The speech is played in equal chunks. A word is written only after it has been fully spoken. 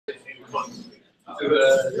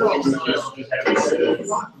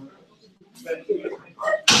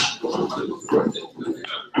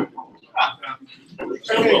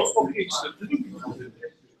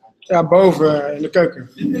Ja, boven in de keuken.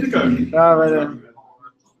 In de keuken? Ja, bij de...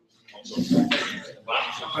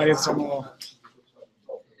 Maar dit is allemaal...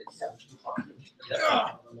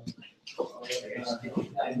 Ja.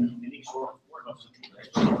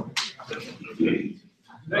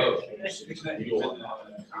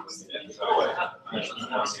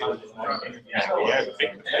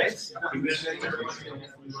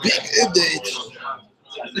 Big update.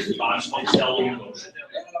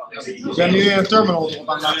 Ik ben nu een terminal op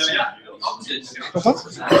aan het laten zien. Klopt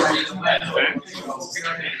dat?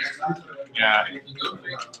 Ja.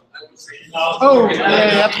 Oh, je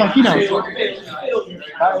hebt gewoon keynote.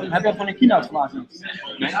 Heb jij van een keynote gemaakt? Die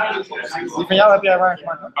van jou heb jij waar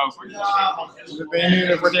gemaakt? Dus ben je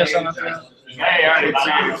nu voor het eerst aan het... Nee, ja, dit is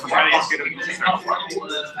volgens mij de eerste keer dat ik het heb.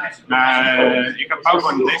 Maar ik heb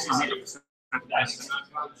PowerPoint deze nog niet opgezet.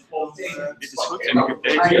 Dit is goed en ik heb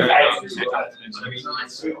deze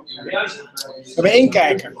We hebben één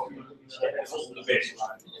kijker.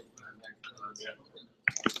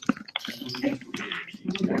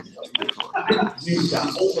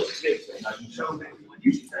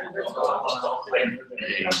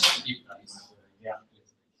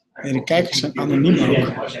 Nee, de kijkers zijn anoniem ook. Ik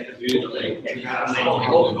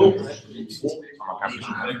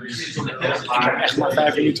heb echt maar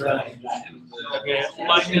 5 minuten. Heb je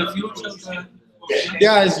online interviews?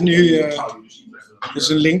 Ja, het is nu is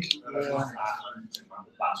een link.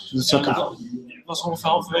 Dat is ook Ik was ongeveer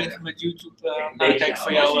halverwege met YouTube nakijken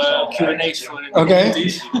van jouw Q&A's voor de Oké.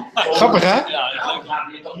 Grappig, hè? Ja, leuk.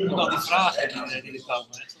 Ook al die vragen die er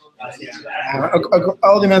komen. Ja, maar ook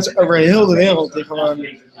al die mensen over heel de wereld die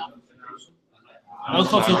gewoon... Maar ook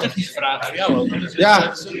gewoon veel technische vragen voor jou ook. Dus ja.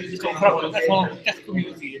 Het is gewoon grappig dat het echt wel een tech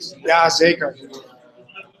community is. Ja, zeker.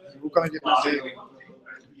 Hoe kan ik dit nou zeggen?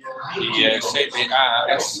 Die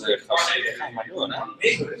CPA-gast ga maar door, hè?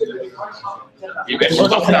 Je bent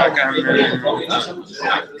wordt opgenomen.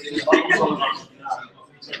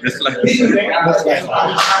 Dat gelijk.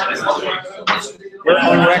 We're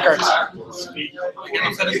on record. Ik heb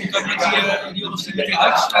nog verder contact met die jongens die met die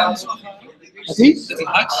huis. Wat die? Met die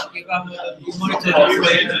huis. Die kwamen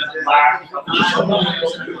monitoren.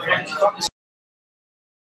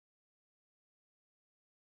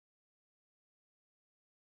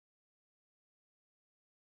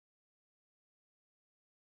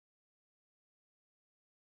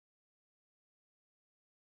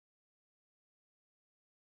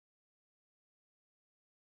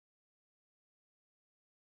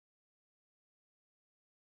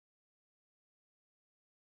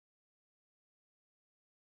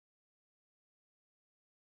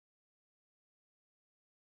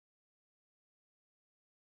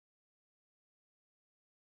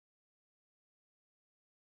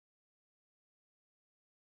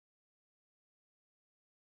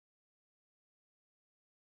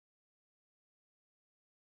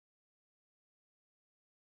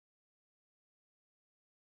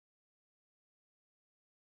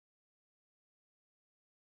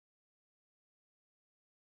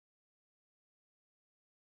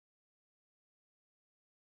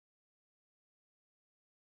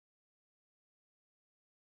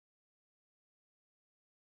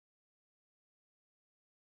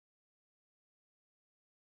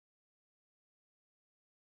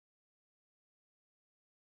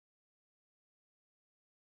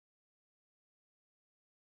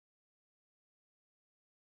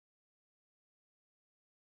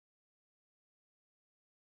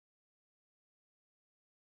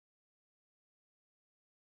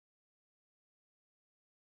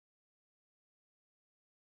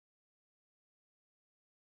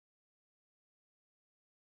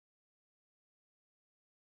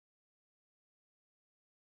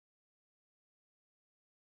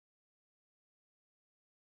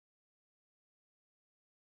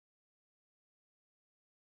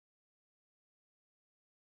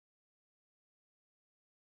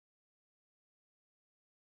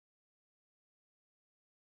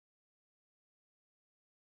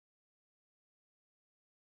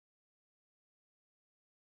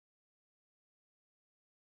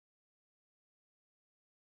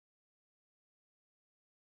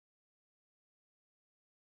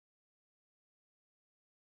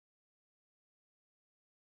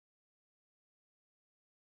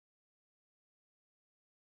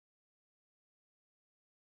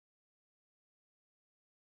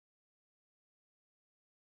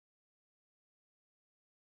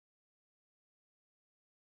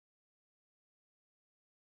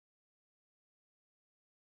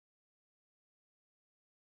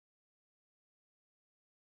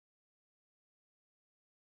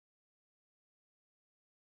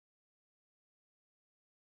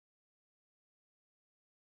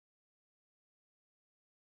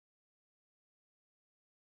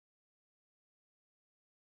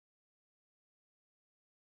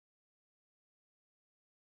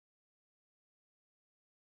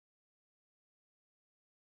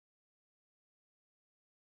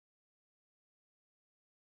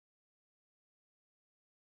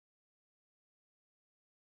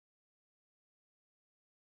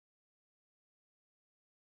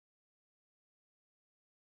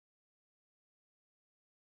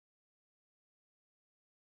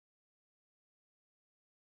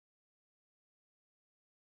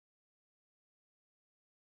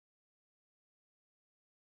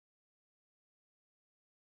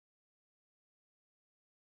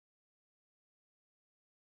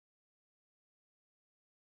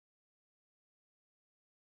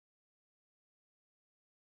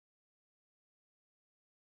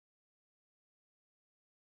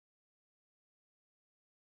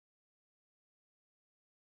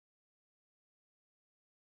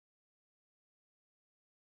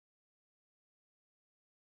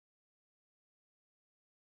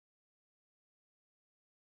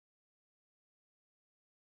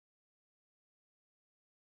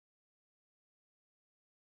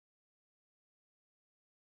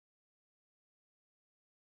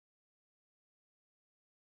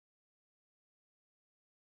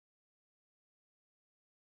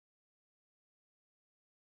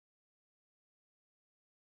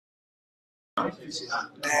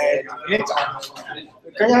 Nee, niet.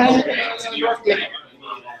 Kan jij doorklikken?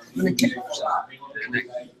 Met een klik?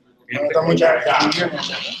 Dan moet jij hier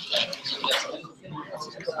neerzetten.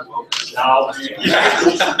 Nou,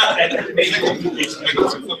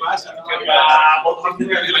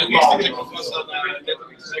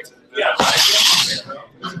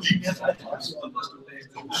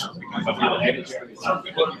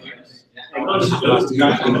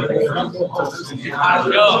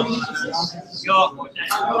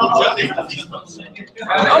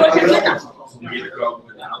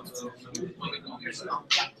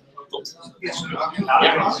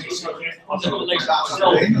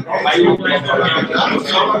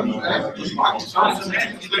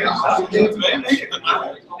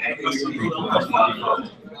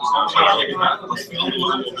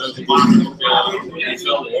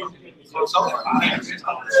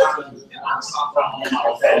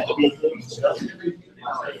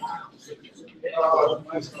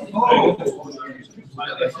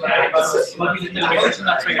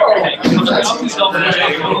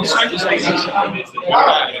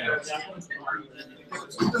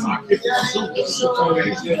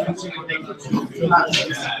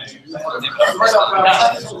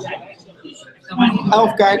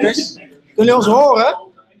 Elf kijkers. Kunnen jullie ons horen?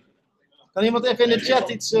 Kan iemand even in de chat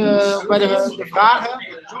iets bij de vragen?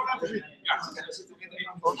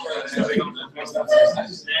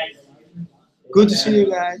 Good to see you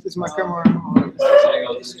guys. This is my camera.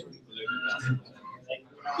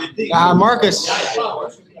 Ja, Marcus.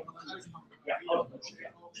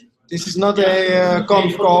 This is not a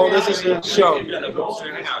conf call, this is a show.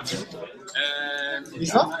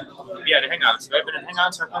 Is dat? Ja, de hangout. We hebben een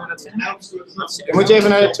hangout, waar kunnen we dat zien? Moet je even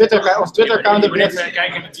naar de Twitter-account hebben. Even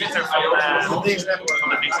kijken in de Twitter van de Things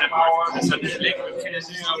Network. Dus dat is de link. We beginnen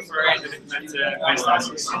nu over met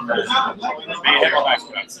prestaties. Ben je helemaal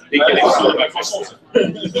uitgebreid? Ik ken het zo bij vast.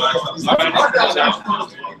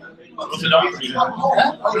 Rotterdam.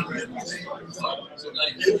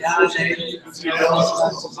 Ja,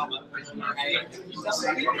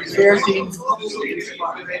 14.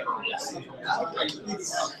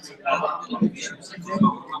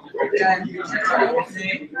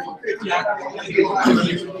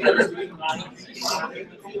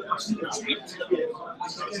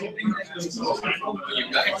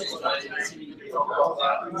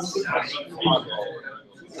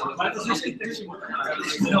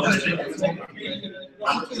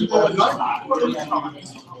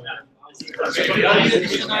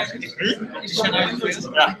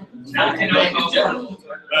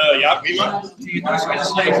 Ja, prima. Ik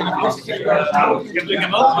heb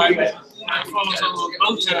hem ook, maar gewoon zo'n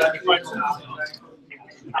boot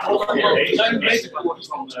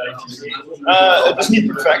het is niet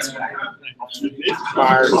perfect. Absoluut niet.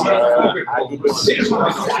 Maar hij doet het zeer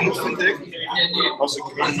goed, vind ik. Als ik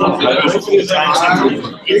in de trein zit,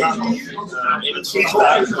 in het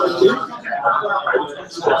vliegtuig.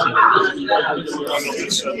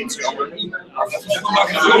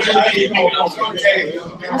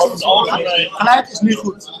 Geluid is nu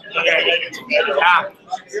goed. Ja,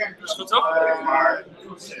 is goed toch?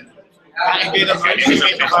 Ja, ik weet dat wij niet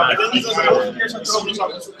weten gaan. Ik wil niet dat we nog een keer zo'n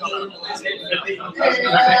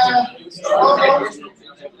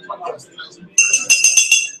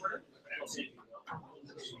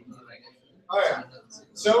Oh yeah.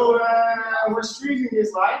 So we're streaming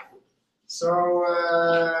this live. So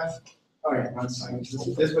oh yeah, that's fine.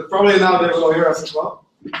 This, but probably now they will hear us as well.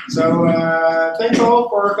 So thanks all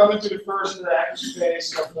for coming to the first action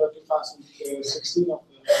phase of 2016 of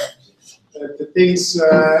the Things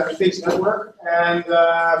Network. And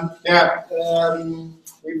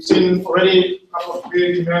we've seen already a couple of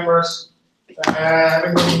community members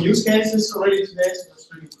having working use cases already today, so that's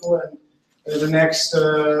really cool. And the next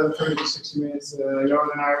 30 to 60 minutes, Johan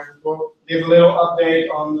and I will give a little update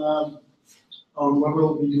on what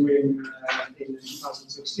we'll be doing in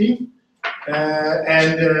 2016.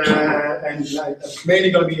 And it's mainly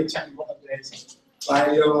going to be a technical update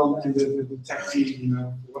by Johan and the tech team,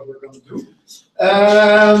 what we're going to do.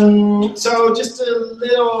 So just a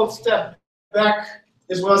little step back.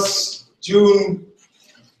 This was June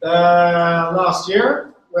last year,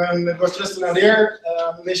 when it was just an idea,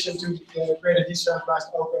 mission to create a decentralized,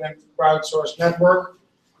 open and crowdsourced network.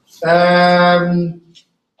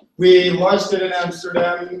 We launched it in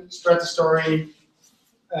Amsterdam, spread the story,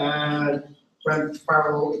 went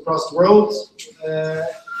viral across the world,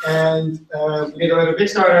 and we did a little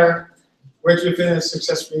Kickstarter, which we finished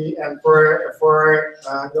successfully. And for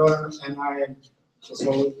Johan and I,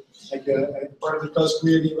 also like part of the close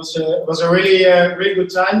community, was a really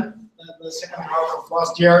good time. The second half of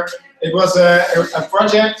last year, it was a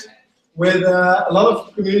project with a lot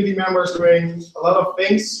of community members doing a lot of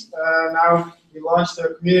things. Now we launched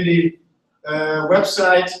a community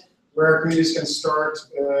website where communities can start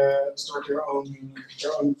their own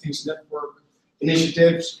things, network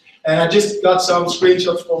initiatives. And I just got some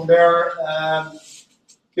screenshots from there.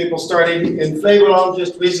 People starting in Flevoland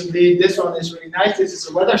just recently. This one is really nice. This is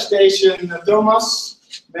a weather station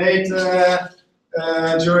Thomas made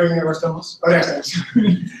during, where's Thomas? Oh, there's Thomas.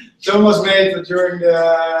 Thomas made during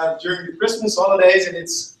the Christmas holidays, and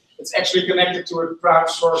it's actually connected to a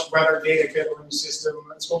crowdsourced weather data gathering system.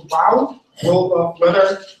 It's called WOW, World of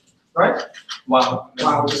Weather, right? Wow.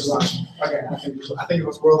 Wow, this is right. Okay, I think it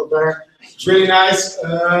was World of Weather. It's really nice.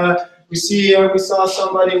 We saw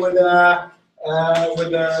somebody with the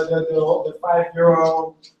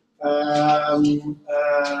 €5.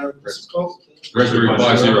 What's it called? Raspberry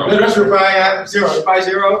Pi Zero. The Raspberry Pi Pi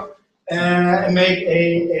Zero, and make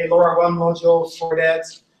a LoRaWAN module for that.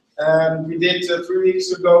 We did 3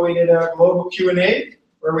 weeks ago. We did a global Q&A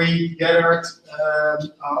where we gathered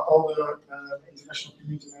all the international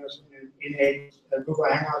community members in a Google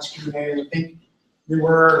Hangouts Q&A. And I think we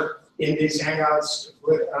were in these Hangouts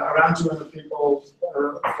with around 200 people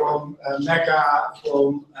from Mecca,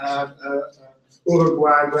 from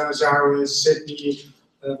Uruguay, Buenos Aires, Sydney,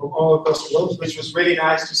 from all across the world, which was really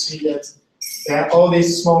nice to see that all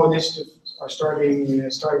these small initiatives are starting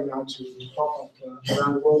now to pop up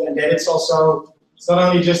around the world, and that it's not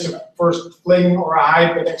only just a first fling or a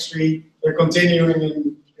hype, but actually they're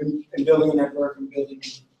continuing in building a network and building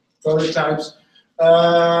prototypes.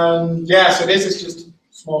 So this is just a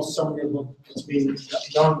small summary of what's being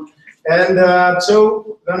done. And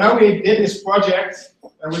so now we did this project,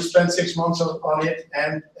 and we spent 6 months on it,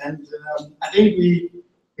 and I think we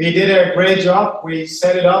did a great job. We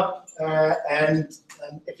set it up, and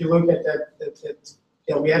if you look at that,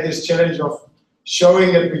 we had this challenge of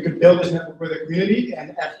showing that we could build this network with a community,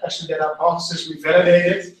 and actually that hypothesis we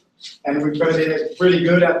validated, and we validated pretty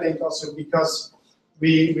good, I think, also because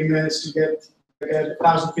we managed to get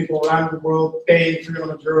 1,000 people around the world paying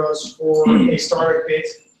 €300 for a starter kit,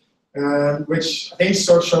 which I think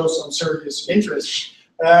shows some serious interest.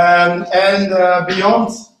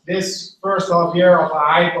 Beyond this first half year of a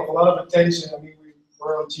hype, of a lot of attention, I mean, we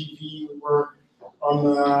were on TV, we were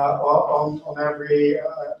on every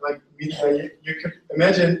media you could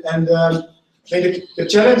imagine, and I think the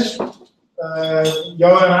challenge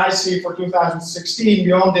Johan and I see for 2016,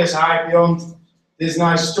 beyond this hype, beyond these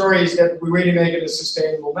nice stories, that we really make it a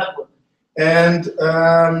sustainable network. And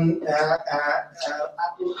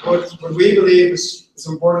what we believe is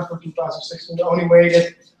important for 2016, the only way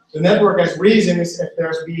that the network has reason is if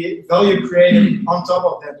there's value created on top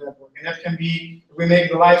of that network. And that can be if we make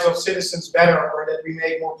the lives of citizens better, or that we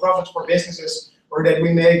make more profits for businesses, or that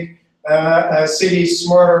we make cities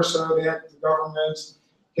smarter so that the government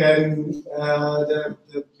can, the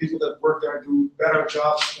people that work there do better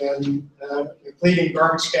jobs than cleaning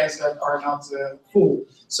garbage cans that are not full.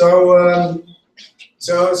 So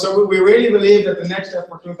we really believe that the next step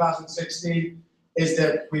for 2016 is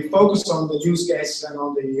that we focus on the use cases and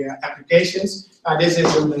on the applications. This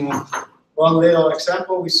is one little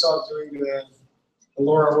example we saw during the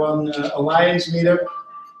LoRaWAN Alliance meetup.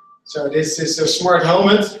 So this is a smart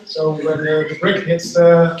helmet. So when the brick hits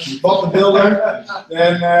the bottom builder,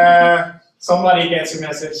 then somebody gets a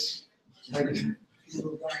message. I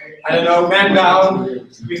don't know, man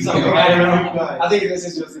down, something, I don't know. I think this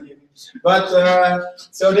is just an image. But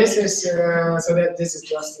so this is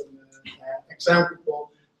just an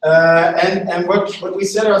example. And what we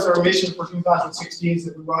set as our mission for 2016 is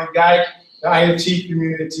that we want to guide the IoT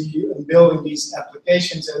community in building these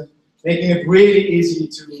applications and making it really easy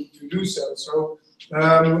to do so. So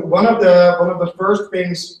one of the first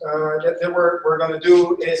things that we're going to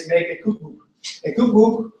do is make a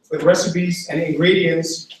cookbook with recipes and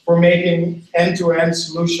ingredients for making end-to-end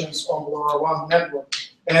solutions on the LoRaWAN network.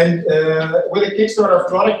 And with a Kickstarter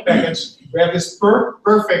product package, we have this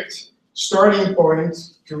perfect starting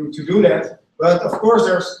point to do that. But of course,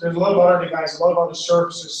 there's a lot of other devices, a lot of other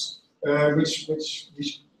services which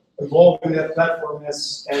evolve in that platform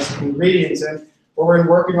as ingredients. And what we're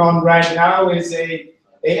working on right now is a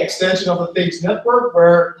extension of the Things network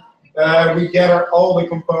where we gather all the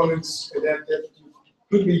components that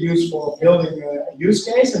could be used for building a use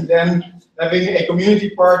case, and then having a community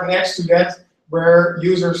part next to that where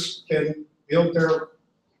users can build their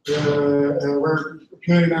where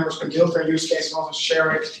community members can build their use case and also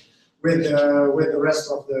share it with the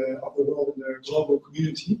rest of the world in the global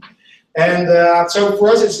community. And so for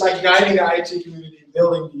us, it's like guiding the IT community,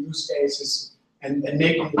 building the use cases, and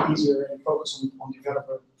making it easier and focus on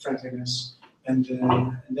developer friendliness and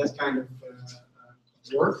that kind of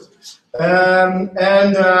work.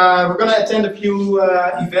 We're going to attend a few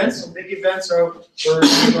events, some big events. So we're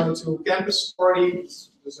going to campus party.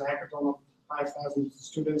 There's a hackathon of 5,000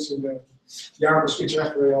 students in the Jaarbeurs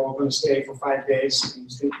Utrecht. We're all going to stay for 5 days in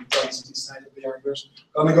sleeping tents inside of the Jaarbeurs.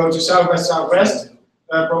 Going to go to Southwest.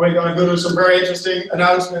 Probably going to go to some very interesting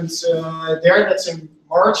announcements there. That's in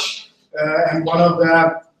March, and one of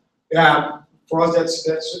the for us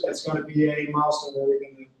that's going to be a milestone where we're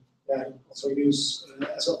going to also use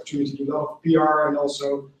as an opportunity to develop PR and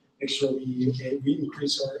also make sure we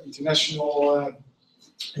increase our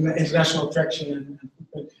international traction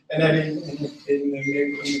and then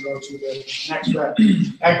maybe when we go to the next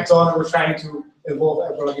hackathon, we're trying to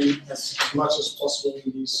involve everybody as much as possible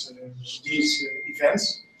in these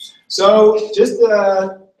events. So just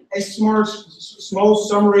a small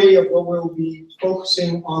summary of what we'll be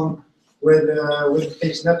focusing on with the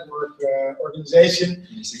Things Network organization.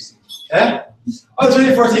 2016. Yeah? Oh,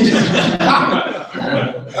 2014.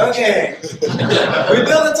 Okay. We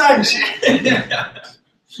built a time machine.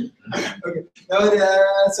 Okay.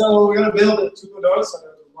 So we're going to build a 2.0, so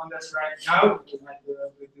the one that's right now,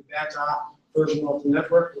 with the beta version of the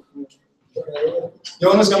network.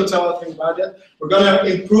 Johan is going to tell us about that. We're going to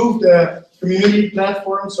improve the community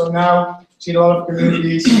platform. So now, see a lot of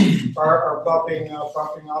communities are popping up,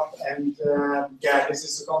 and this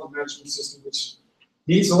is a content management system which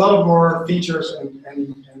needs a lot of more features, and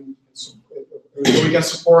we can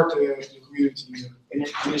support the community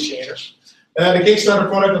initiators. The Kickstarter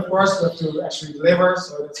product, of course, we have to actually deliver,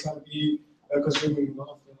 so that's going to be consuming a lot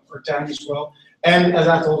of our time as well. And as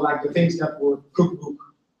I told, like the Things Network cookbook,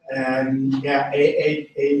 and a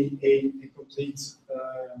complete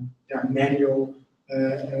manual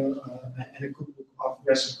and a cookbook of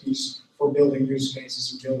recipes for building use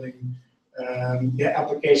cases and building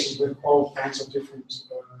applications with all kinds of different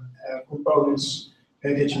components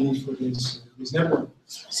that you need for this network.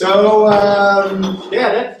 So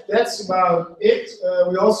that's about it.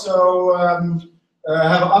 We also have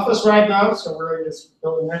an office right now, so we're in this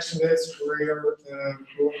building next to this. We're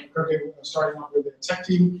currently starting up with a tech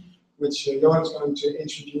team, which Johan is going to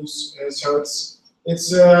introduce. So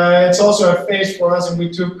it's also a phase for us, and we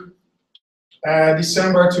took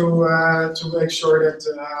December to make sure that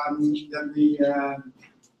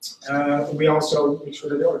we also make sure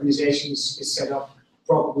that the organization is set up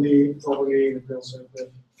properly, and also the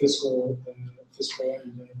fiscal and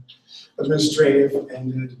administrative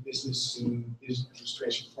and the business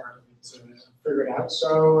administration part of it figured out.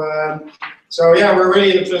 So yeah, we're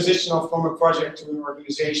really in a transition from a project to an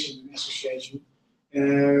organization, an association,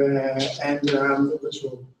 and which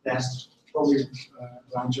will last probably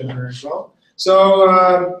around January as well. So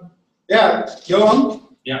Johan,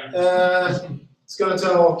 it's going to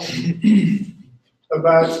tell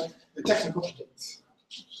about the technical updates.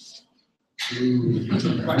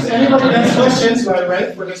 Does anybody have questions, by the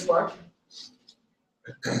way, for this part?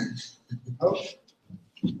 Oh,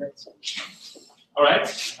 great. All right,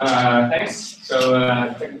 thanks. So,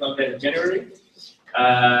 technical update of January.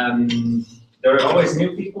 There are always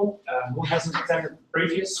new people. Who hasn't attended the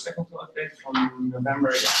previous technical update from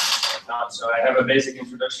November? Not. So I have a basic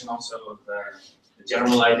introduction also of the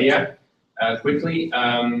general idea. Quickly,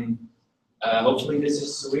 hopefully this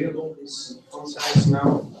is readable, this font size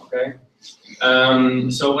now, okay.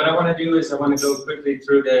 So what I want to do is I want to go quickly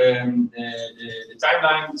through the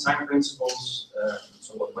timeline, design principles.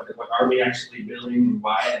 So what are we actually building and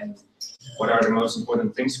why, and what are the most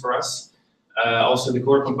important things for us. Also the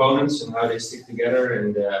core components and how they stick together,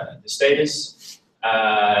 and the status.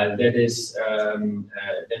 That is then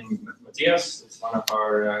Matthias, it's one of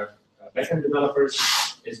our backend developers,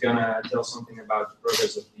 is going to tell something about the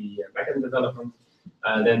progress of the backend development.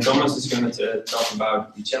 Then Thomas is going to talk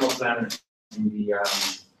about the channel plan and the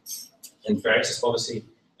fair access policy.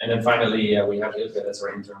 And then finally, we have Ilke, that's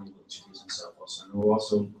our intern, who will introduce himself also, and we'll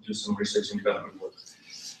also do some research and development work.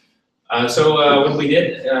 So what we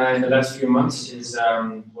did in the last few months is,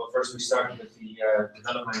 well, first we started with the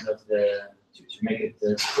development of to make it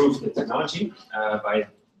prove the technology by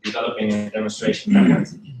developing a demonstration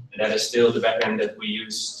backend. And that is still the backend that we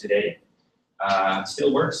use today. It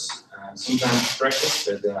still works, sometimes practice,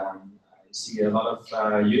 but I see a lot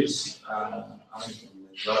of use on it, and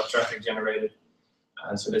a lot of traffic generated.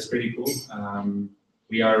 So that's pretty cool.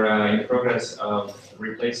 We are in the progress of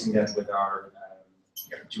replacing that with our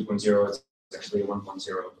 2.0. It's actually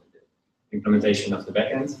 1.0 implementation of the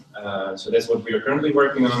backend. So that's what we are currently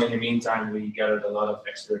working on. In the meantime, we gathered a lot of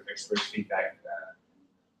expert feedback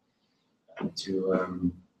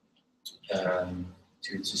to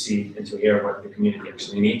see and to hear what the community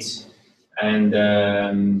actually needs. And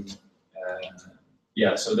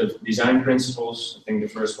yeah, so the design principles, I think the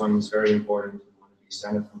first one is very important. We want to be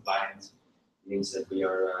standard compliant. It means that we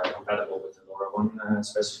are compatible with the LoRaWAN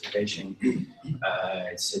specification.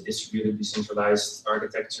 It's a distributed, decentralized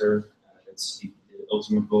architecture. That's the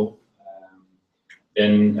ultimate goal.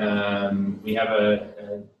 Then we have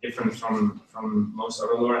a different from most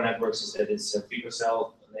other LoRa networks is that it's a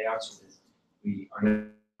picocell layout. So that our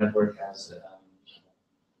network has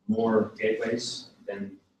more gateways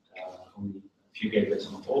than only a few gateways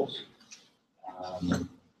on the poles.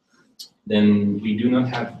 Then we do not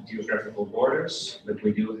have geographical borders, but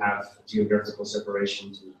we do have geographical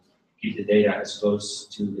separation to keep the data as close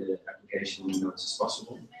to the application nodes as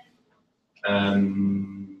possible.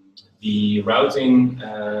 The routing,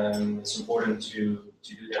 it's important to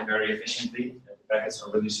do that very efficiently. The packets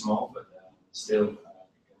are really small, but still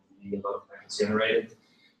can be a lot of packets generated.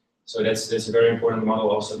 So that's a very important model.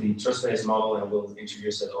 Also the trust-based model, and we'll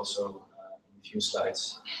introduce that also in a few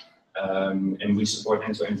slides. And we support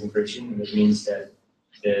end-to-end encryption, and that means that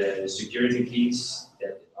the security keys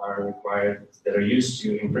that are required, that are used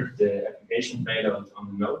to encrypt the application payload on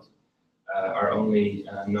the node, are only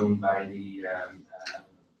known by the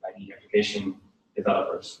application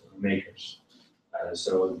developers or makers.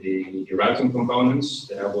 So the routing components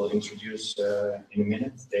that I will introduce in a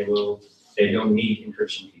minute, they don't need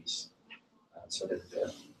encryption keys. So that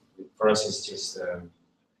for us it's just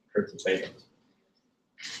encrypted payload.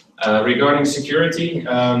 Regarding security,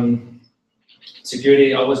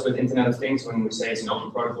 security always with Internet of Things, when we say it's an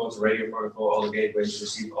open protocol, it's a radio protocol, all the gateways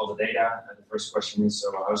receive all the data. The first question is,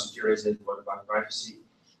 so how secure is it? What about privacy?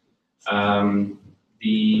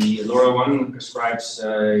 The LoRaWAN prescribes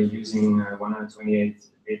using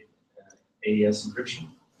 128-bit AES encryption,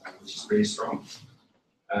 which is pretty strong.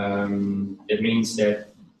 It means that,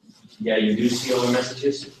 yeah, you do see all the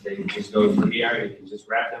messages. They just go through the air, you can just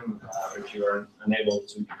grab them, but you are unable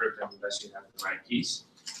to decrypt them unless you have the right keys.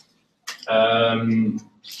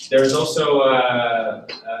 There's also,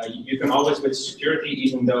 you can always with security,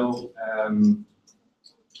 even though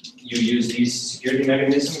you use these security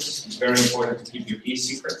mechanisms, it's very important to keep your keys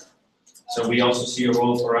secret. So we also see a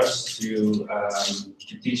role for us to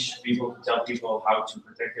teach people, to tell people how to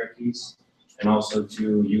protect their keys, and also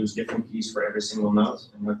to use different keys for every single node,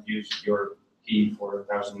 and not use your key for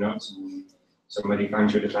 1,000 nodes, and somebody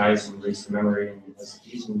finds your device and reads the memory and has the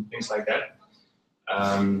keys and things like that.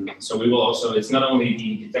 So we will also, it's not only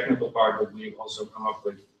the technical part, but we've also come up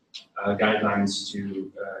with guidelines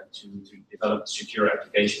to develop secure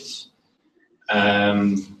applications.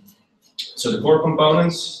 So the core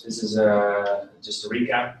components, this is just a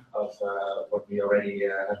recap of what we already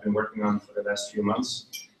have been working on for the last few months.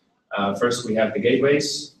 First, we have the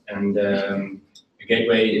gateways, and the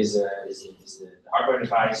gateway is the hardware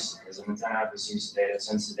device. There's an antenna, receives data,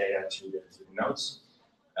 sends the data to the nodes.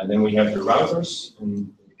 And then we have the routers,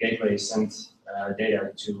 and the gateway sends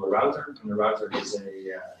data to a router, and the router is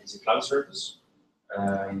a cloud service.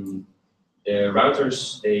 The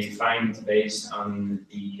routers, they find based on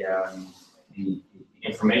the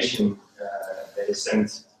information that is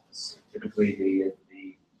sent, typically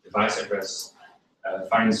the device address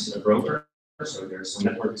finds a broker, so there's some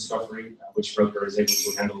network discovery, which broker is able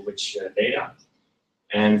to handle which data.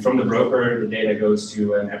 And from the broker, the data goes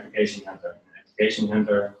to an application handler. An application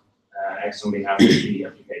handler acts on behalf of the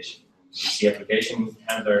application. It's the application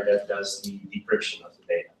handler that does the decryption of the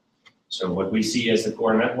data. So what we see as the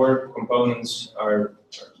core network components are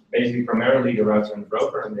basically primarily the router and the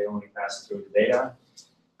broker, and they only pass through the data.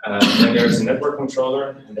 Then there's a network controller,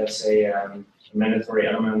 and that's a mandatory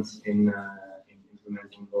element in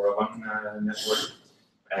implementing LoRaWAN network.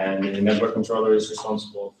 And the network controller is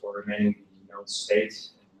responsible for managing the node state,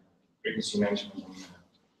 frequency management,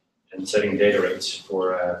 and setting data rates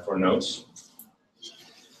for nodes.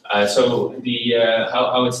 So the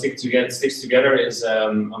how it sticks together is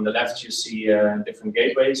on the left you see different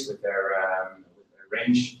gateways with their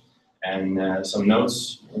range and some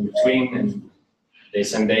nodes in between, and they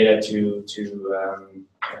send data to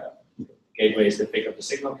gateways that pick up the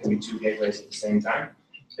signal. Can be two gateways at the same time.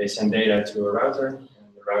 They send data to a router, and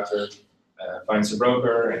the router finds a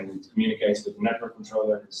broker and communicates with the network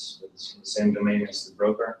controller. It's the same domain as the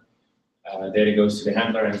broker. Data goes to the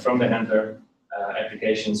handler, and from the handler,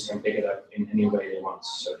 applications can pick it up in any way they want.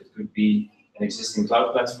 So it could be an existing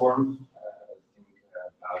cloud platform, think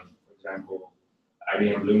about, for example,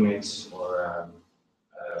 IBM Bluemix, or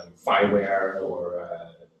Fireware, or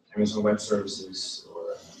Amazon Web Services,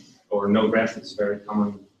 or Node-RED. It's a very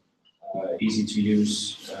common, easy to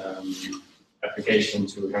use application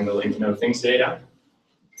to handle Internet of Things data.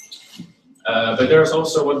 But there's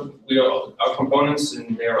also our components,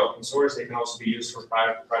 and they are open source. They can also be used for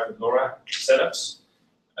private LoRa setups.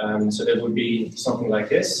 So that would be something like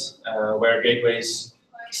this, where gateways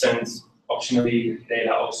send optionally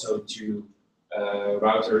data also to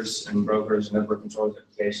routers and brokers and network controlled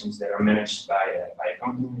applications that are managed by a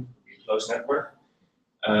company, a closed network.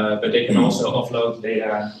 But they can also offload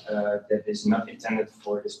data that is not intended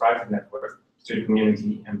for this private network to the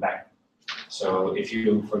community and back. So if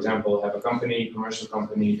you, for example, have a commercial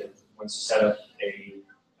company that wants to set up a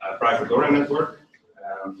private LoRa network,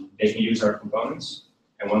 they can use our components.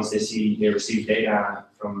 And once they receive data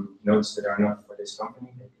from nodes that are not for this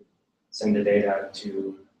company, they could send the data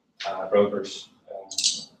to brokers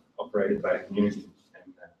operated by the community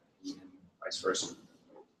and vice versa.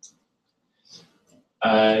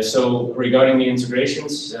 So regarding the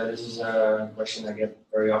integrations, this is a question I get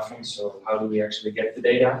very often. So how do we actually get the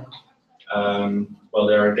data? Well,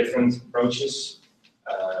 there are different approaches.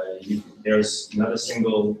 There's not a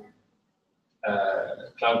single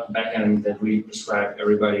cloud backend that we prescribe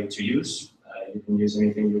everybody to use. You can use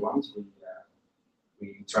anything you want.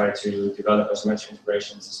 We try to develop as much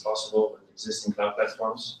integrations as possible with existing cloud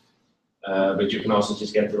platforms. But you can also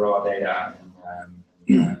just get the raw data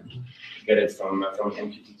and get it from an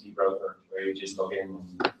MQTT broker where you just log in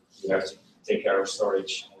and you have to take care of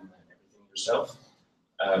storage and everything yourself.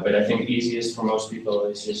 But I think easiest for most people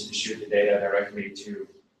is just to shoot the data directly to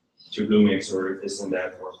Bluemix or this and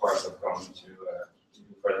that or Quartz.com to do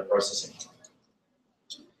further processing.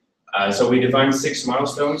 So we defined 6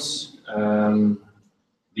 milestones.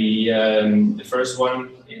 The first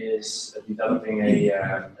one is developing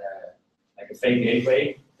like a fake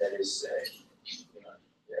gateway that is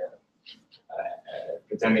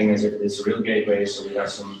pretending as if it is a real gateway. So we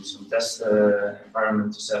have some test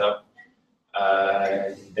environment to set up.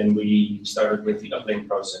 Then we started with the uplink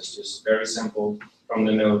process, just very simple from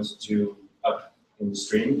the node to up in the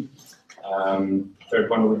stream. Third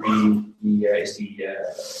one would be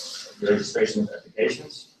the registration of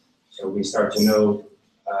applications. So we start to know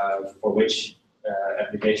for which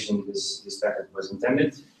application this packet was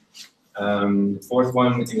intended. The fourth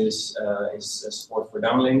one is support for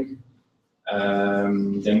downlink.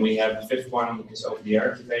 Then we have the fifth one is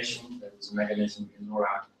over-the-air activation. That is a mechanism in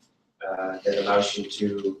LoRa that allows you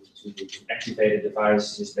to activate a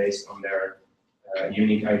device just based on their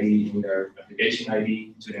unique ID in their application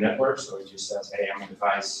ID to the network. So it just says, hey, I'm a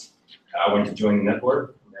device, I want to join the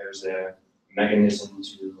network. And there's a mechanism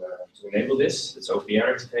to enable this. It's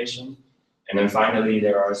over-the-air activation. And then finally,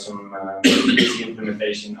 there are some easy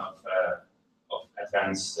implementation of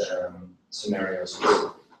advanced scenarios,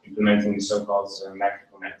 implementing the so-called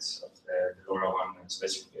MAC connects of the LoRaWAN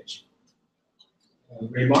specification.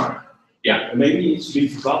 Remark? Yeah. Maybe it's been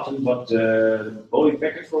forgotten, but the body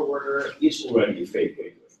packet forwarder is already a fake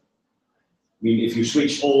gateway. I mean, if you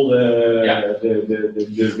switch all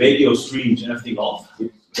the radio streams and everything off,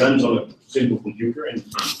 it runs on a simple computer and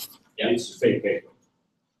it's a fake gateway.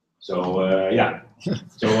 So yeah.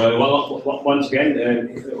 So once again,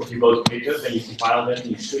 if you go to GitHub and you compile that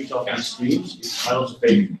and you switch off the streams, it compiles a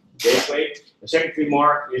fake gateway. The second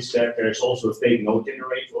remark is that there's also a fake node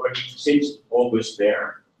generator already since August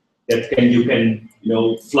there. That you can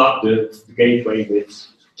flood the gateway with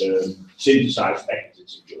synthesized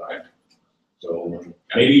packages if you like. So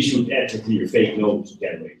maybe you should add it to your fake node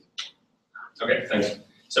generator. Okay, thanks.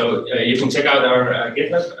 So you can check out our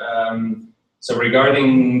GitHub. So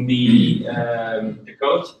regarding the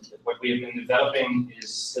code, what we have been developing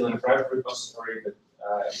is still in a private repository, but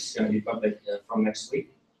it's going to be public from next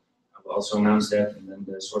week. I will also announce that, and then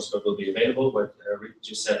the source code will be available. What Rick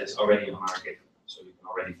just said is already on our GitHub, so you can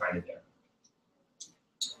already find it there.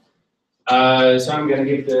 So I'm going to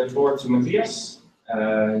give the floor to Matthias.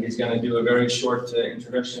 He's going to do a very short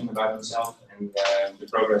introduction about himself and the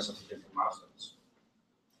progress of the different milestones.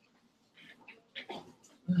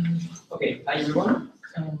 Okay, hi everyone.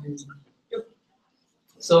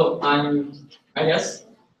 So I'm Elias.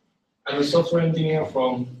 I'm a software engineer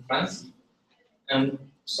from France, and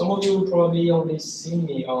some of you probably already seen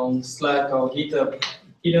me on Slack or GitHub,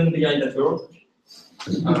 hidden behind that word.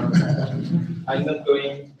 I'm not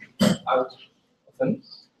going out often.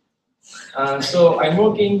 So I'm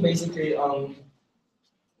working basically on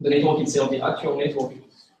the network itself, the actual network,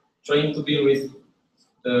 trying to deal with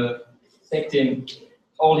the tech team,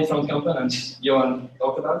 all different components Johan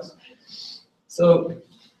talked about. So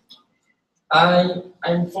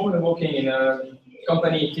I'm formerly working in a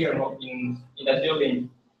company here in that building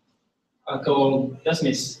called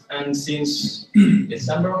Desmis, and since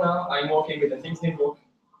December now, I'm working with the Things Network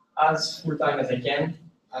as full-time as I can.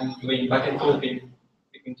 I'm doing back and forth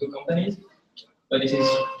between 2 companies. but this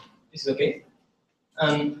is okay.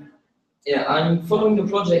 And yeah, I'm following the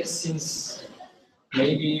project since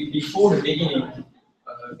maybe before the beginning,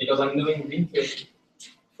 because I'm knowing Wienke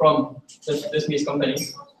from the Smith company.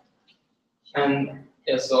 And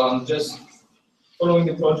yeah, so I'm just following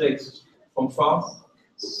the project from far,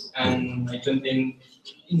 and I jumped in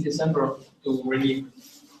December to really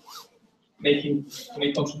make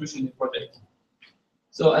contribution to the project.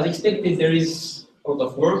 So as expected, there is a lot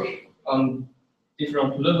of work on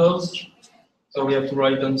different levels. So we have to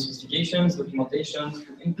write down specifications, documentation,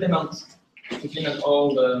 to implement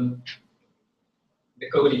all the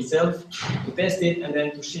code itself, to test it, and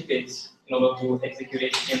then to ship it in order to execute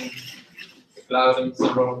it in the cloud and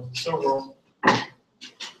several server,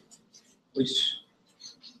 which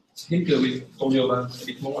Wienke will tell you about a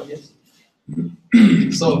bit more, I guess.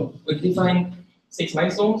 So we've defined 6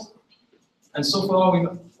 milestones, and so far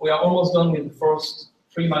we are almost done with the first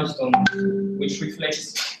 3 milestones, which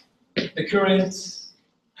reflects the current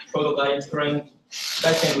prototype, current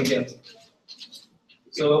backend we get.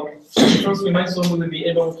 So the first 3 milestones, we will be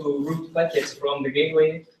able to route packets from the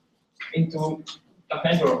gateway into a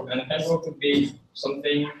handler, and a handler could be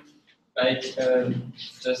something like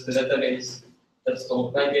just the database that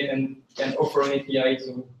stores packet and can offer an API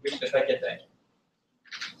to reach the packet tag.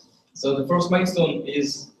 So the first milestone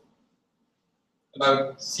is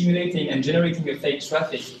about simulating and generating a fake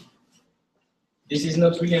traffic. This is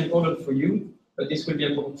not really important for you, but this will be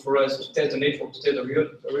important for us to test the network, to test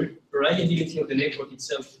the reliability of the network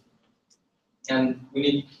itself. And we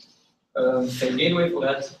need a fake gateway for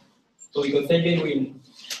that. So we got fake gateway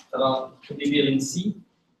to be built in C,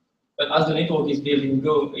 but as the network is built in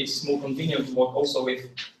Go, it's more convenient to work also with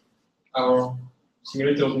our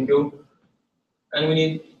simulators in Go. And we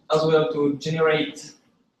need as well to generate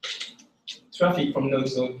traffic from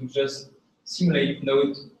nodes, so to just simulate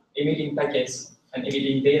node emitting packets and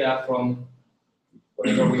emitting data from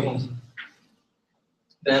whatever we want.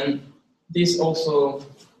 Then this also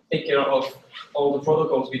takes care of all the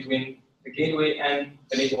protocols between the gateway and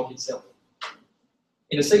the network itself.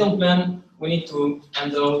 In the second plan, we need to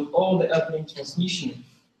handle all the uplink transmission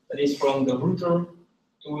that is from the router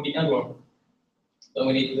to the handler. So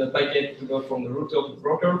we need the packet to go from the router to the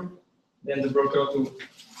broker, then the broker to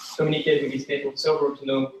communicate with this network server to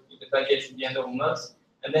know if the packet should be handled or not,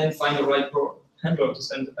 and then find the right handler to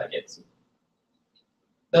send the packet to.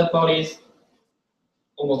 That part is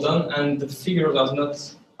almost done, and the figures are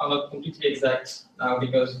not completely exact now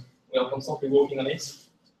because we are constantly working on it.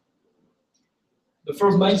 The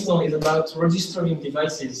first milestone is about registering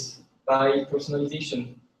devices by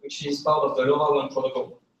personalization, which is part of the LoRaWAN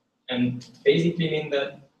protocol, and basically mean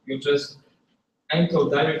that you just enter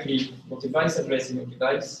directly your device address in your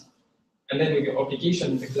device, and then with your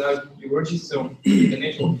application in the cloud, you register the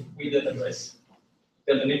network with that address.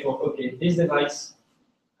 Tell the network, okay, this device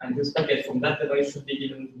and this packet from that device should be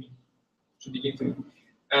given to me, to you.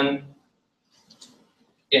 And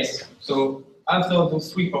yes, so after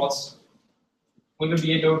those 3 parts, we will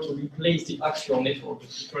be able to replace the actual network,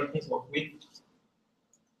 the current network, with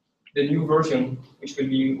the new version, which will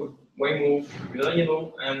be way more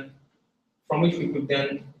reliable, and from which we could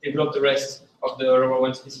then develop the rest of the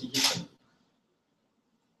LoRaWAN specification.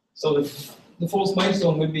 So the fourth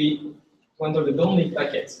milestone will be to handle the downlink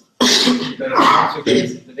packets. Because once you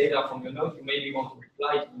get the data from your node, you maybe want to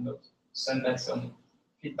reply to the node, send back some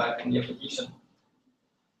feedback on the application.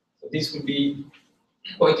 So this would be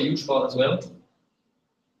quite a huge part as well.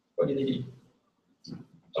 What did I do?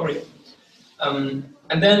 Sorry.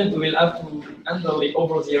 And then we will have to handle the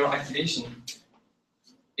over-the-air activation,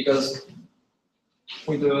 because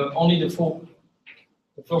with only the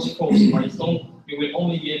first 4 milestone, you will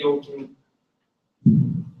only be able to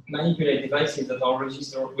manipulate devices that are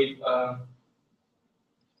registered with a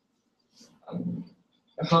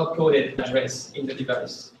hard-coded address in the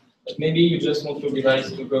device. But maybe you just want your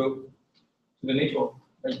device to go to the network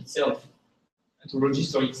by itself and to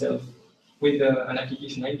register itself with an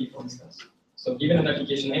application ID, for instance. So given an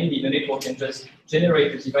application ID, the network can just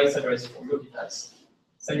generate the device address for your device,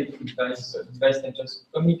 send it to the device, so the device can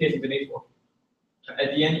just communicate with the network.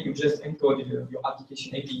 At the end, you just encode your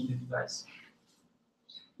application ID in the device.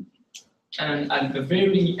 And at the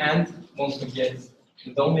very end, once we get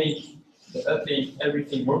the downlink, the uplink,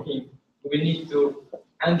 everything working, we will need to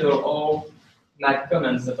handle all NAC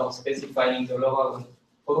commands that are specified in the LoRaWAN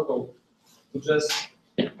protocol to just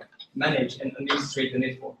manage and administrate the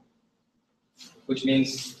network. Which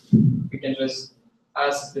means we can just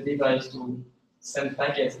ask the device to send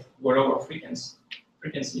packets to a lower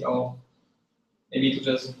frequency, or maybe to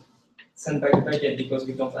just send back the packet because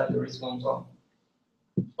we don't have the response.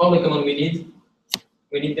 All the command we need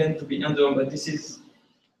we need them to be undone, but this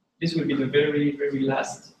will be the very, very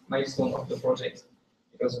last milestone of the project,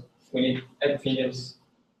 because we need everything else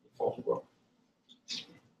before to work.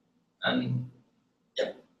 And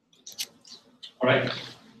yeah. All right.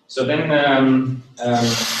 So then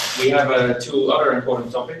we have two other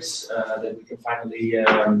important topics that we can finally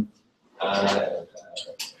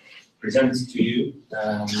present to you.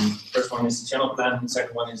 First one is the channel plan, and the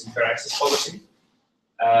second one is the fair access policy.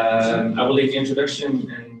 I will leave the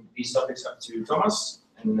introduction and these topics up to Thomas,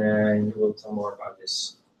 and he will tell more about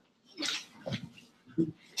this.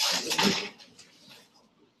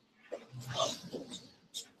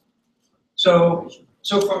 So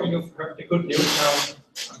far you've heard the good news, now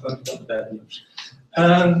I'm going to tell the bad news.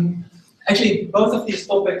 Actually, both of these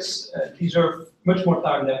topics deserve much more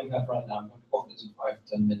time than we have right now. I'm going to cover this in 5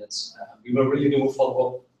 to 10 minutes. We will really do a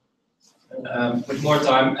follow-up with more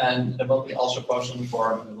time, and there will be also posts on the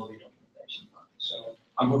forum, and there will be documentation. So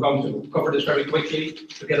I'm going to cover this very quickly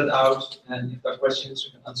to get it out, and if there are questions,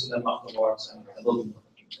 you can answer them afterwards, and there will be more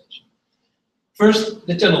documentation. First,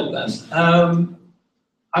 the channel plan.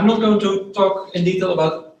 I'm not going to talk in detail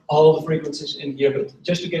about all the frequencies in here, but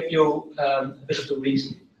just to give you a bit of the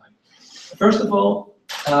reasoning behind it. First of all,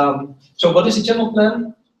 so what is a channel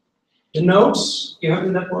plan? The nodes you have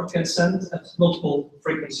in the network can send at multiple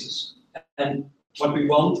frequencies. And what we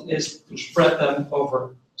want is to spread them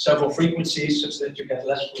over several frequencies such that you get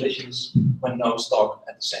less collisions when nodes talk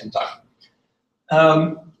at the same time.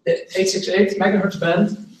 The 868 megahertz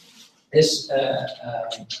band is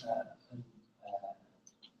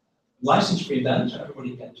license-free band, so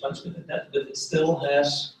everybody can transmit that, but it still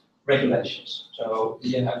has regulations. So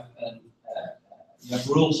you have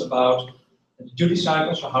rules about the duty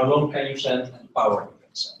cycle, so how long can you send and power you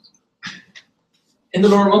can send. In the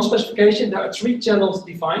LoRaWAN specification, there are 3 channels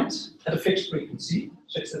defined at a fixed frequency,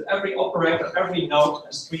 such that every operator, every node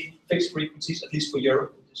has 3 fixed frequencies, at least for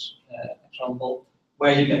Europe, in this example,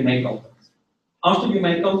 where you can make contact. After you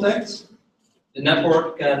make contact, the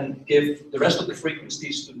network can give the rest of the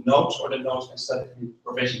frequencies to the nodes, or the nodes can statically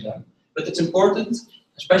provision them. But it's important,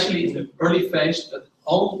 especially in the early phase, that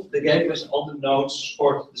all the gateways, all the nodes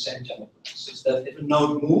support the same channel plan, such that if a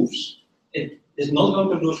node moves, it is not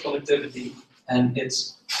going to lose connectivity, and it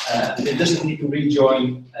doesn't need to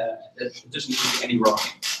rejoin, it doesn't need any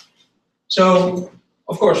roaming. So,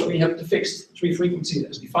 of course, we have the fixed 3 frequencies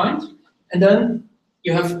as defined, and then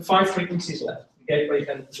you have 5 frequencies left. The gateway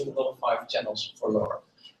can do a lot of 5 channels for LoRa.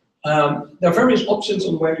 There are various options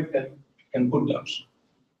on where you can put those.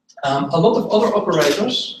 A lot of other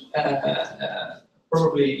operators,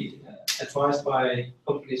 probably advised by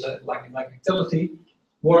companies like Actility,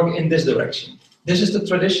 work in this direction. This is the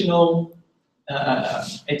traditional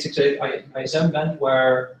 868 ISM band,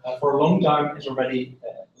 where for a long time is already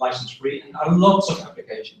license-free, and there are lots of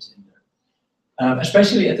applications in there.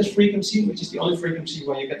 Especially at this frequency, which is the only frequency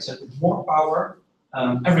where you can send more power,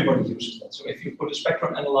 everybody uses that. So if you put a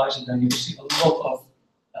spectrum analyzer, then you will see a lot of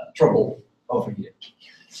trouble over here.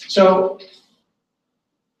 So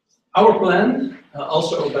our plan,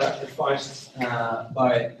 also advised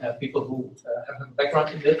by people who have a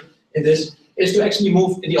background in this, is to actually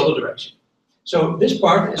move in the other direction. So this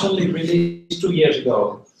part is only released 2 years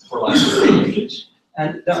ago for license usage,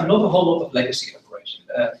 and there are not a whole lot of legacy applications.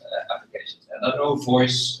 There are no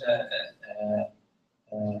voice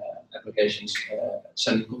applications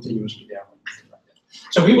sending continuously there.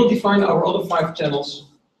 So we will define our other 5 channels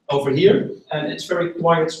over here, and it's very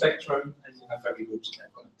quiet spectrum, and you have very good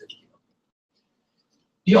connectivity.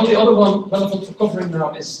 The only other one relevant for covering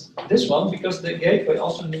now is this one, because the gateway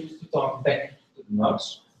also needs to talk back to the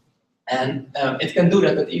nodes. And it can do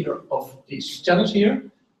that at either of these channels here,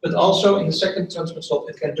 but also in the second transmit slot,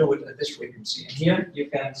 it can do it at this frequency. And here, you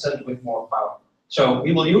can send it with more power. So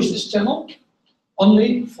we will use this channel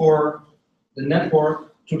only for the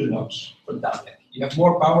network to the nodes, for the downlink. You have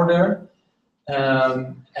more power there,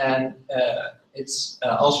 and it's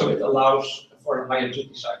also, it allows for a higher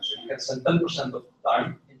duty cycle. So you can send 10% of the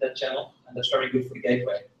time in that channel, and that's very good for the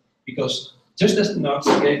gateway, because just as the nodes,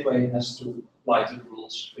 the gateway has to apply to the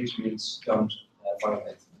rules, which means don't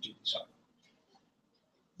violate the duty cycle.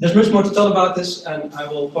 There's much more to tell about this, and I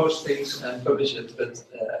will post things and publish it, but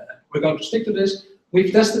we're going to stick to this.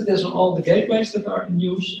 We've tested this on all the gateways that are in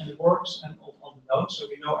use, and it works, and on the nodes, so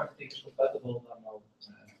we know everything is compatible. There are no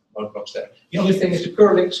roadblocks there. The only thing is the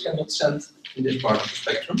curlinks cannot send in this part of the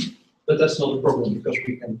spectrum, but that's not a problem because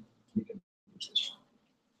we can use this one.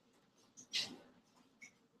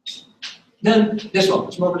 Then this one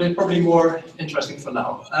is probably more interesting for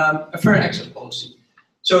now. A fair access policy.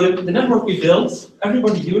 So the network we built,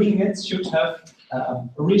 everybody using it should have a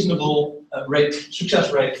reasonable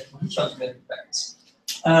success rate when transmitting packets.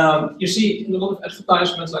 You see in a lot of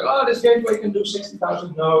advertisements like, oh, this gateway can do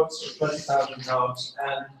 60,000 nodes or 20,000 nodes,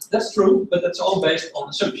 and that's true, but that's all based on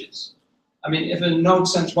assumptions. I mean, if a node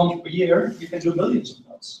sends once per year, you can do millions of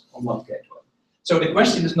nodes on one gateway. So the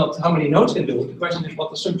question is not how many nodes can do, the question is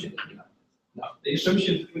what assumption is behind. No, the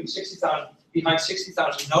assumption behind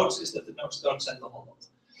 60,000 nodes is that the nodes don't send a whole lot.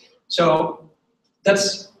 So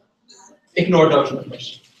that's, ignore those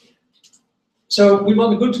numbers. So we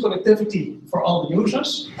want a good connectivity for all the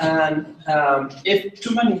users, and if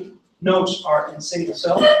too many nodes are in single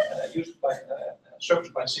cell, used by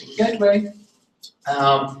serviced by a single gateway,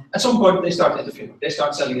 at some point they start interfering. They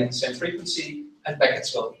start sending at the same frequency, and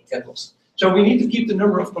packets will get lost. So we need to keep the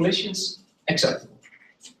number of collisions acceptable.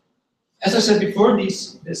 As I said before,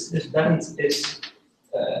 this band is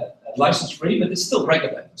license-free, but it's still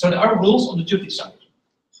regulated. So there are rules on the duty side.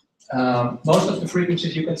 Most of the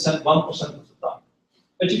frequencies you can send 1% of the time.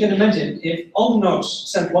 But you can imagine, if all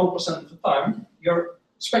nodes send 1% of the time, your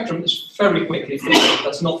spectrum is very quickly filled.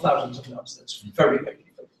 That's not thousands of nodes, that's very quickly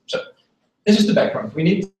filled. So this is the background. We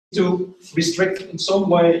need to restrict in some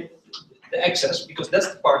way the access, because that's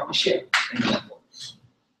the part we share in the network.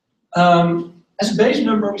 As a base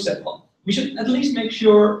number, we said 1. We should at least make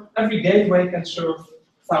sure every gateway can serve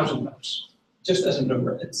 1,000 nodes, just as a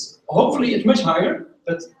number. Hopefully it's much higher,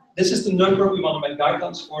 but this is the number we want to make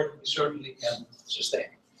guidelines for that we certainly can sustain.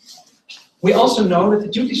 We also know that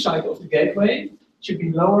the duty cycle of the gateway should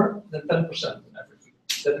be lower than 10% on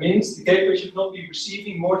average. That means the gateway should not be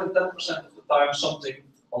receiving more than 10% of the time something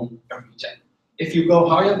on every chain. If you go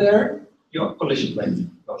higher there, your collision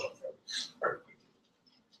rate goes up very quickly.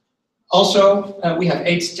 Also, we have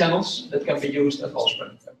 8 channels that can be used as all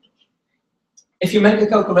spreading factors. If you make a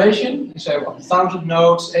calculation, you say, well, 1,000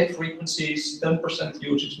 nodes, 8 frequencies, 10%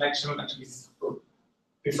 usage maximum, actually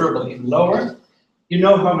preferably even lower. You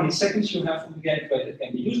know how many seconds you have from the gateway that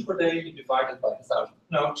can be used per day, you divide it by 1,000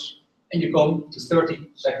 nodes, and you come to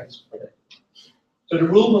 30 seconds per day. So the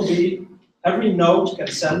rule will be, every node can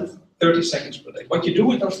send 30 seconds per day. What you do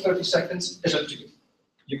with those 30 seconds is up to you.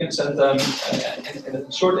 You can send them in a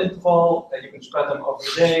short interval, you can spread them over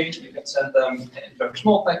the day, you can send them in very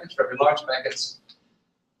small packets, very large packets.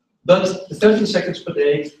 But the 30 seconds per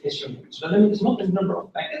day is your limit. So the limit is not in number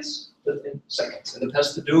of packets, but in seconds. And it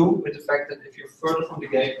has to do with the fact that if you're further from the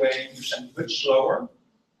gateway, you send much slower,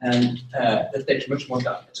 and that takes much more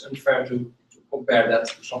time. It's unfair to compare that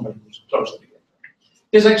to somebody who's close to the gateway.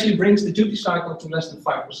 This actually brings the duty cycle to less than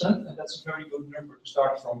 5%, and that's a very good number to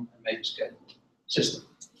start from and make a scalable system.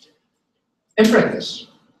 In practice,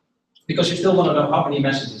 because you still want to know how many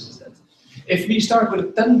messages is that. If we start with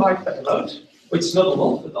a 10 byte payload, which is not a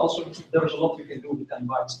lot, but also there's a lot you can do with 10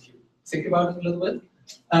 bytes if you think about it a little bit.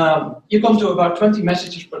 You come to about 20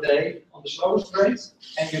 messages per day on the slowest rate,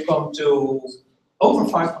 and you come to over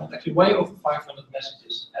 500, actually way over 500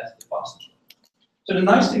 messages at the fastest rate. So the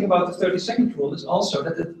nice thing about the 30-second rule is also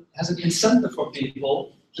that it has an incentive for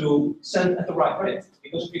people to send at the right rate.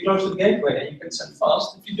 Because if you close the gateway and you can send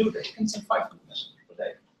fast, if you do that, you can send 500 messages per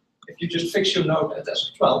day. If you just fix your node at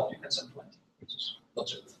S12, you can send 20, which is not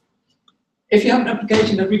so good. If you have an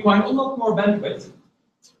application that requires a lot more bandwidth,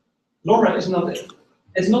 LoRa is not it.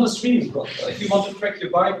 It's not a streaming protocol. If you want to track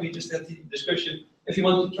your bike, we just had the discussion, if you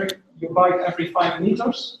want to track your bike every 5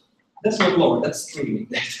 meters, that's not LoRa, that's streaming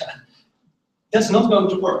data. That's not going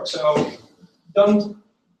to work, so don't,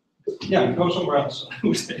 go somewhere else.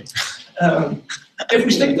 If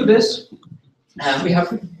we stick to this,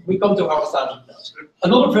 we come to our 1,000 nodes.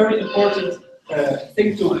 Another very important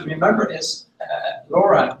thing to remember is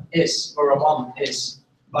LoRa 1 is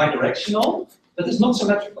bidirectional, but it's not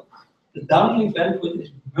symmetrical. The downlink bandwidth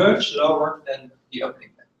is much lower than the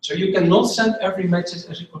uplink bandwidth. So you cannot send every message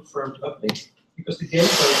as a confirmed uplink, because the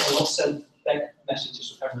gateway cannot send back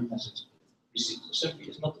messages of every message received. So simply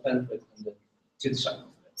it's not the bandwidth on the duty cycle.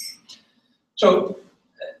 So,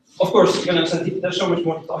 of course, there's so much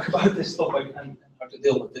more to talk about this topic and how to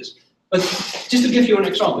deal with this. But just to give you an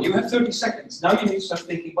example, you have 30 seconds. Now you need to start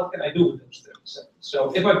thinking, what can I do with those 30 seconds?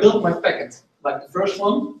 So if I build my packet like the first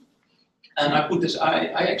one, and I put this, I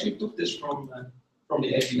actually took this from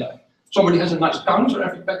the API. Somebody has a nice counter,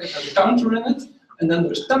 every packet has a counter in it, and then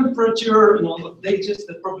there's temperature and all the digits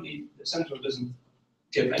that probably the sensor doesn't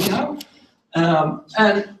give anyhow.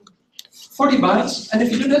 And 40 bytes, and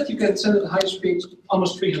if you do that, you can send at high speed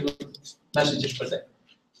almost 300 messages per day.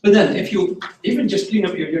 But then, if you even just clean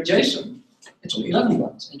up your JSON, it's only 11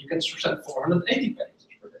 bytes, and you can send 480 pages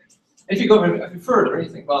per day. If you go a bit further, you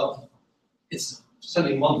think, well, it's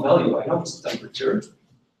sending one value, I know it's the temperature.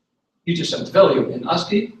 You just send the value in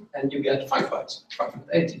ASCII, and you get 5 bytes,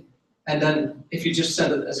 580. And then if you just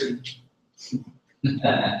send it as an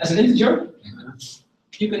integer,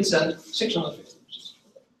 you can send 650 messages.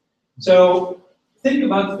 So think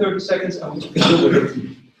about 30 seconds and what you can do with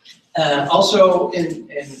it. Also, for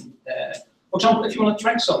example, if you want to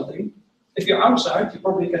track something, if you're outside, you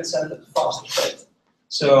probably can send at a faster rate.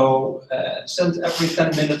 So send every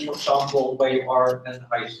 10 minutes, for example, where you are at the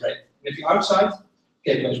highest rate. And if you're outside,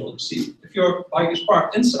 gateways will receive. If your bike is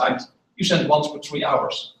parked inside, you send once per 3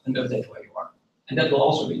 hours and update where you are. And that will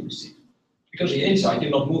also be received. Because you're inside,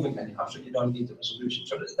 you're not moving anyhow, so you don't need the resolution.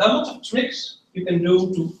 So there are lots of tricks you can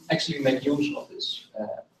do to actually make use of this,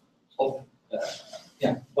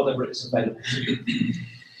 whatever is available to you.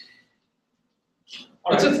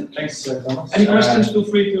 That's it. Thanks, Thomas. Any questions, feel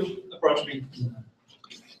free to approach me.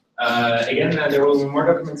 Again, there will be more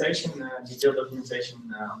documentation, detailed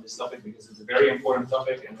documentation on this topic because it's a very important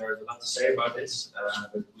topic and there's a lot to say about this.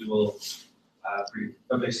 But we will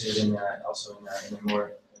publish it also in a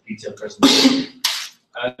more detailed presentation.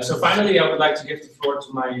 So finally, I would like to give the floor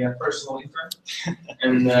to my personal intern,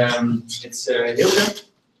 and it's Hilke,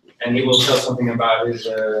 and he will tell something about his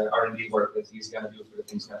R&D work that he's going to do for the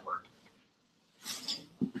Things Network.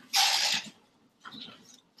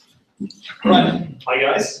 Right. Hi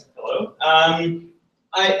guys. Hello. I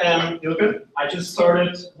am Hilke. I just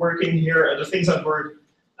started working here at the Things Network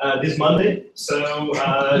this Monday. So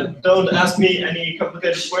don't ask me any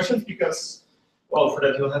complicated questions because, well, for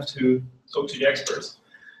that you'll have to talk to the experts.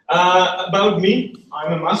 About me,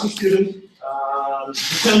 I'm a master's student.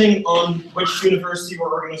 Depending on which university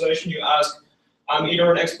or organization you ask, I'm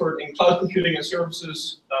either an expert in cloud computing and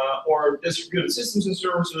services, or distributed systems and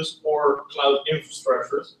services, or cloud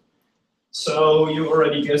infrastructures. So you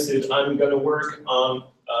already guessed it, I'm going to work on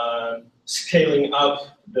scaling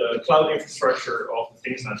up the cloud infrastructure of the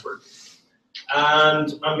Things Network.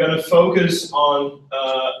 And I'm going to focus on,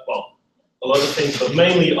 well, a lot of things, but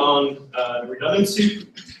mainly on redundancy.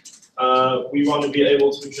 We want to be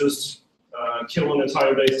able to just kill an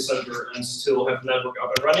entire data center and still have the network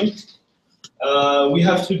up and running. We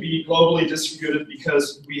have to be globally distributed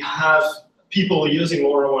because we have people using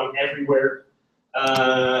LoRaWAN everywhere.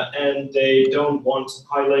 And they don't want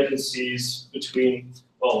high latencies between,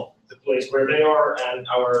 well, the place where they are and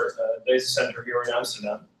our data center here in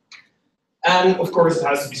Amsterdam. And of course, it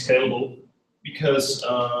has to be scalable because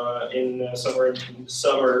somewhere in the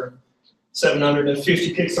summer,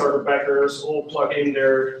 750 Kickstarter backers all plug in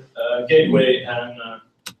their gateway, and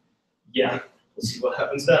yeah, we'll see what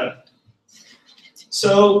happens then.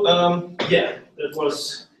 So yeah, that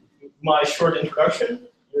was my short introduction.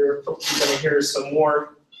 You're probably going to hear some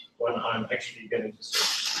more when I'm actually getting to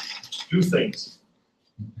do things.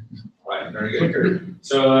 Right, very good.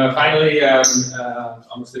 So finally,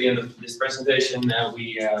 almost to the end of this presentation,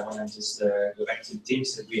 we want to just go back to the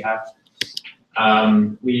teams that we have.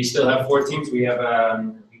 We still have 4 teams. We have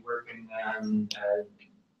we work in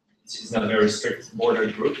this is not a very strict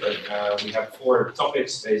bordered group, but we have 4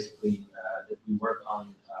 topics basically that we work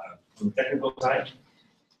on the technical side.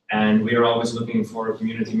 And we are always looking for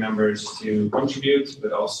community members to contribute,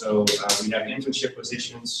 but also we have internship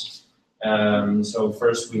positions. So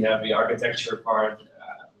first we have the architecture part, we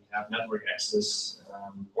have network access,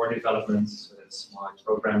 board development, so that's more like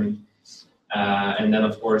programming. And then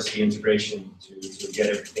of course the integration to get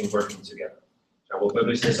everything working together. So we'll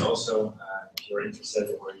publish this also if you're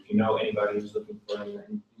interested, or if you know anybody who's looking for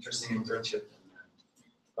an interesting internship,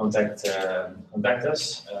 contact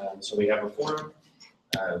us. So we have a forum.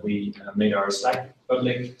 We made our Slack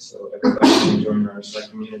public, so everybody can join our Slack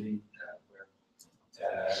community where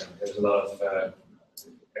there's a lot of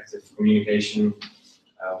active communication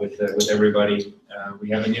with everybody. We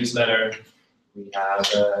have a newsletter. We have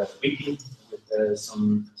a wiki with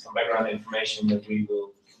some background information that we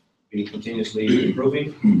will be continuously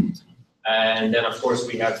improving. And then, of course,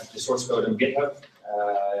 we have the source code on GitHub.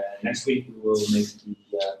 Next week, we will make the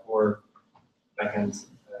core backend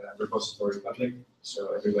repository public,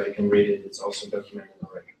 so everybody can read it. It's also documented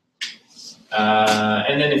already.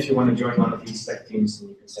 And then if you want to join one of these tech teams, then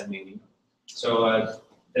you can send me an email. So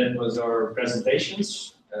that was our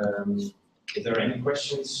presentations. If there are any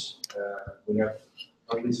questions, we have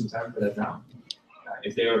probably some time for that now.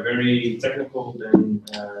 If they are very technical, then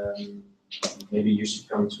maybe you should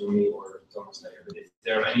come to me or Thomas later. But if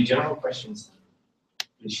there are any general questions,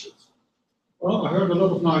 please shoot. Well, I heard a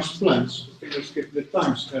lot of nice plans. I think let's give the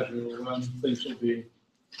time schedule and things will be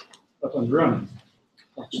up and running.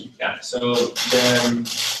 Yeah, so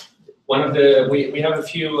we have a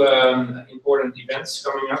few important events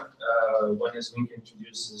coming up. One is Wienke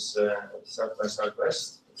introduces South by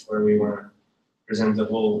Southwest. That's where we want to present the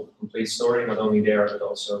whole complete story, not only there but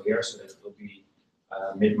also here, so that it will be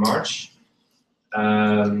mid-March.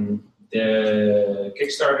 The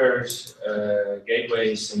Kickstarter's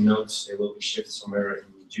gateways and nodes, they will be shipped somewhere in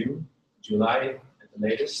June, July at the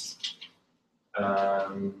latest.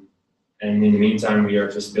 And in the meantime, we are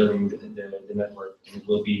just building the network, and it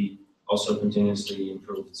will be also continuously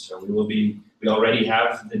improved. So we already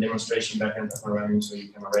have the demonstration backend up and running, so you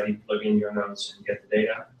can already plug in your nodes and get the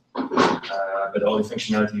data. But all the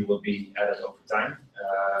functionality will be added over time,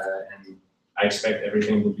 and I expect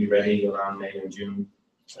everything will be ready around May and June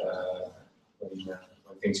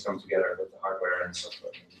when things come together with the hardware and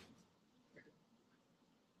software.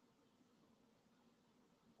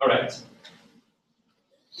 All right.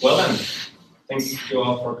 Well then, thank you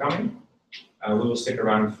all for coming. We will stick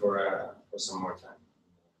around for some more time.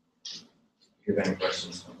 If you have any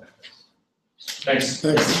questions on that. Thanks.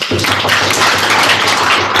 Thanks.